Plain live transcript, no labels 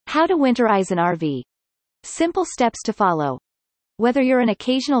How to winterize an RV. Simple steps to follow. Whether you're an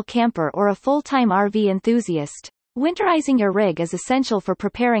occasional camper or a full-time RV enthusiast, winterizing your rig is essential for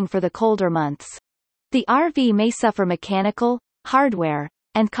preparing for the colder months. The RV may suffer mechanical, hardware,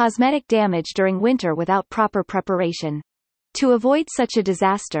 and cosmetic damage during winter without proper preparation. To avoid such a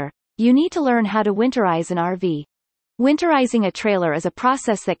disaster, you need to learn how to winterize an RV. Winterizing a trailer is a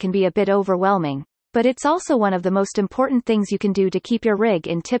process that can be a bit overwhelming, but it's also one of the most important things you can do to keep your rig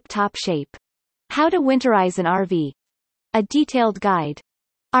in tip-top shape. How to winterize an RV. A detailed guide.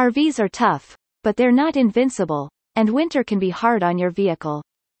 RVs are tough, but they're not invincible, and winter can be hard on your vehicle.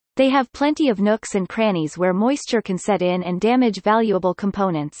 They have plenty of nooks and crannies where moisture can set in and damage valuable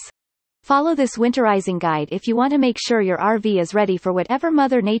components. Follow this winterizing guide if you want to make sure your RV is ready for whatever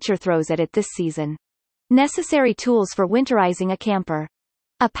Mother Nature throws at it this season. Necessary tools for winterizing a camper.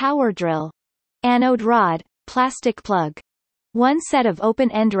 A power drill. Anode rod, plastic plug. 1 set of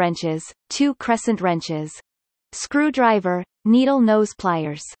open-end wrenches, 2 crescent wrenches. Screwdriver, needle nose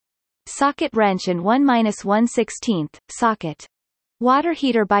pliers. Socket wrench and 1-1/16 socket. Water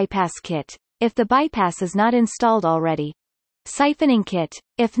heater bypass kit, if the bypass is not installed already. Siphoning kit,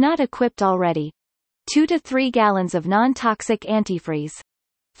 if not equipped already. 2 to 3 gallons of non-toxic antifreeze.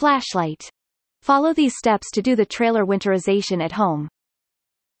 Flashlight. Follow these steps to do the trailer winterization at home.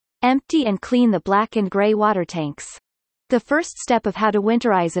 Empty and clean the black and gray water tanks. The first step of how to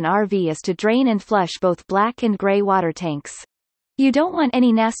winterize an RV is to drain and flush both black and gray water tanks. You don't want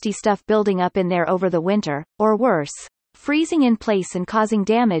any nasty stuff building up in there over the winter, or worse, freezing in place and causing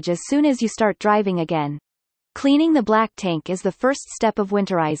damage as soon as you start driving again. Cleaning the black tank is the first step of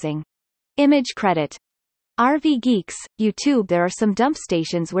winterizing. Image credit. RV Geeks, YouTube. There are some dump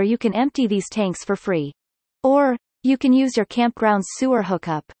stations where you can empty these tanks for free. Or, you can use your campground's sewer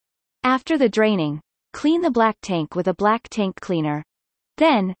hookup. After the draining, clean the black tank with a black tank cleaner.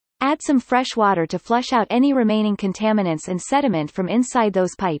 Then, add some fresh water to flush out any remaining contaminants and sediment from inside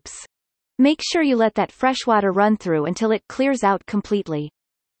those pipes. Make sure you let that fresh water run through until it clears out completely.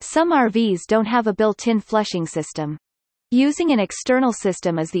 Some RVs don't have a built-in flushing system. Using an external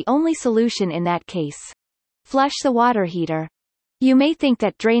system is the only solution in that case. Flush the water heater. You may think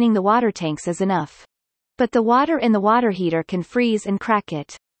that draining the water tanks is enough. But the water in the water heater can freeze and crack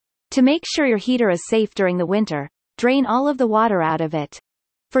it. To make sure your heater is safe during the winter, drain all of the water out of it.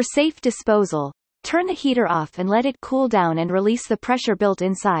 For safe disposal, turn the heater off and let it cool down and release the pressure built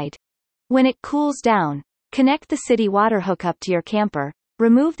inside. When it cools down, connect the city water hookup to your camper,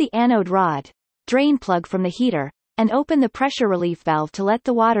 remove the anode rod, drain plug from the heater, and open the pressure relief valve to let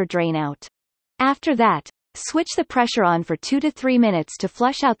the water drain out. After that, switch the pressure on for 2 to 3 minutes to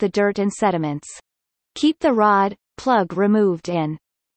flush out the dirt and sediments. Keep the rod, plug removed in